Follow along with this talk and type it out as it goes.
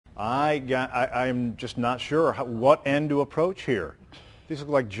I'm just not sure what end to approach here. These look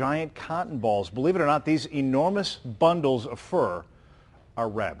like giant cotton balls. Believe it or not, these enormous bundles of fur are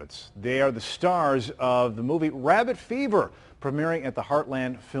rabbits. They are the stars of the movie Rabbit Fever, premiering at the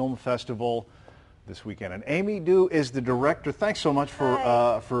Heartland Film Festival this weekend. And Amy Du is the director. Thanks so much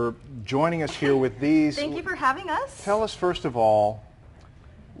for joining us here with these. Thank you for having us. Tell us first of all,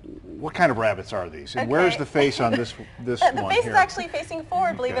 what kind of rabbits are these? And where's the face on this one The here? face is actually facing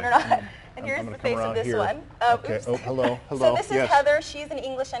forward, believe it or not. And here's the face of this one. Okay. Oops. Oh, hello. So this is Heather. She's an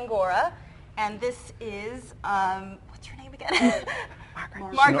English Angora. And this is, what's your name again?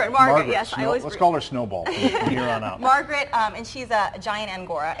 Margaret, yes. Let's call her Snowball from here on out. Margaret, and she's a giant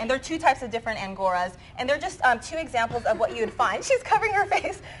Angora. And there are two types of different Angoras. And they're just two examples of what you would find. She's covering her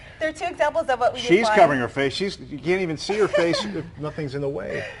face. There are two examples of what we would find. She's covering her face. You can't even see her face if nothing's in the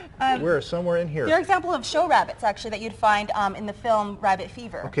way. Somewhere in here. They're an example of show rabbits, actually, that you'd find in the film Rabbit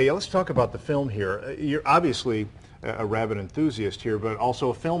Fever. Okay, let's talk about the film here. You're obviously a rabbit enthusiast here, but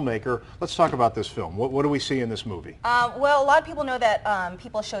also a filmmaker. Let's talk about this film. What do we see in this movie? Well, a lot of people know that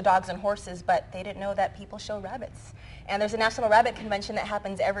people show dogs and horses, but they didn't know that people show rabbits. And there's a National Rabbit Convention that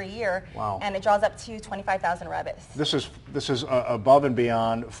happens every year, and it draws up to 25,000 rabbits. This is above and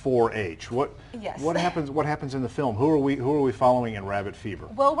beyond 4-H. What happens in the film? Who are we following in Rabbit Fever?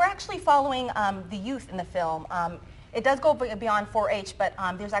 Well, we're actually following the youth in the film. It does go beyond 4-H, but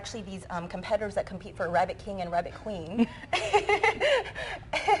there's actually these competitors that compete for Rabbit King and Rabbit Queen.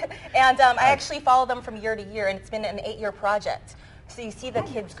 And I actually follow them from year to year, and it's been an 8-year project. So you see the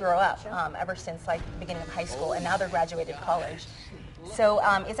kids grow up ever since like the beginning of high school, and now they're graduated college. So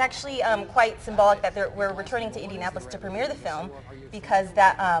it's actually quite symbolic that we're returning to Indianapolis to premiere the film, because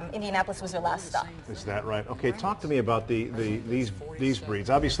that Indianapolis was their last stop. Is that right? Okay, talk to me about these breeds.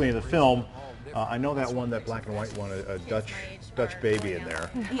 Obviously in the film, I know that one, that black and white one, a Dutch baby in there.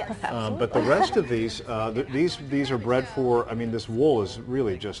 Yes. But the rest of these are bred for. I mean, this wool is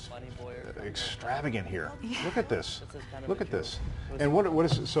really just extravagant here. Look at this. Look at this. And what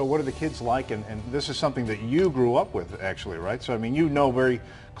are the kids like? And this is something that you grew up with, actually, right? So I mean, you know very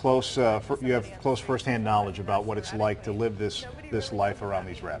close. You have close firsthand knowledge about what it's like to live this life around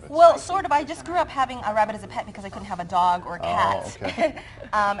these rabbits. Well, sort of. I just grew up having a rabbit as a pet because I couldn't have a dog or a cat. Oh, okay.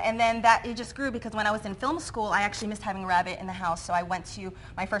 And then it just grew because when I was in film school, I actually missed having a rabbit in the house. So I went to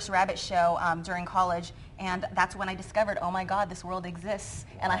my first rabbit show during college. And that's when I discovered, oh my God, this world exists,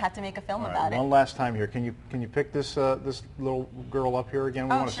 and I had to make a film about it. One last time here, can you pick this little girl up here again?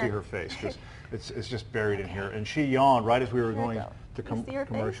 We want to see her face because it's just buried in here. And she yawned right as we were going to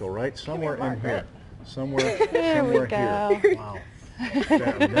commercial, right? Somewhere in here, somewhere here. Wow,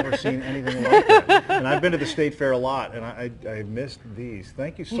 I've never seen anything like that. And I've been to the State Fair a lot, and I missed these.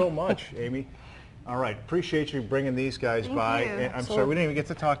 Thank you so much, Amy. All right, appreciate you bringing these guys by. And I'm sorry, we didn't even get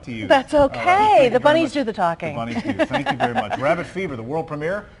to talk to you. That's okay. The bunnies do the talking. The bunnies do. Thank you very much. Rabbit Fever, the world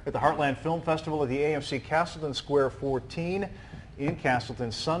premiere at the Heartland Film Festival at the AMC Castleton Square 14 in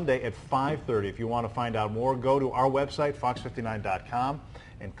Castleton, Sunday at 5:30. If you want to find out more, go to our website, fox59.com,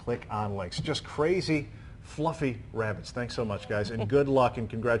 and click on links. Just crazy, fluffy rabbits. Thanks so much, guys, and good luck and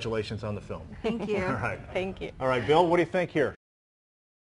congratulations on the film. Thank you. All right. Thank you. All right, Bill, what do you think here?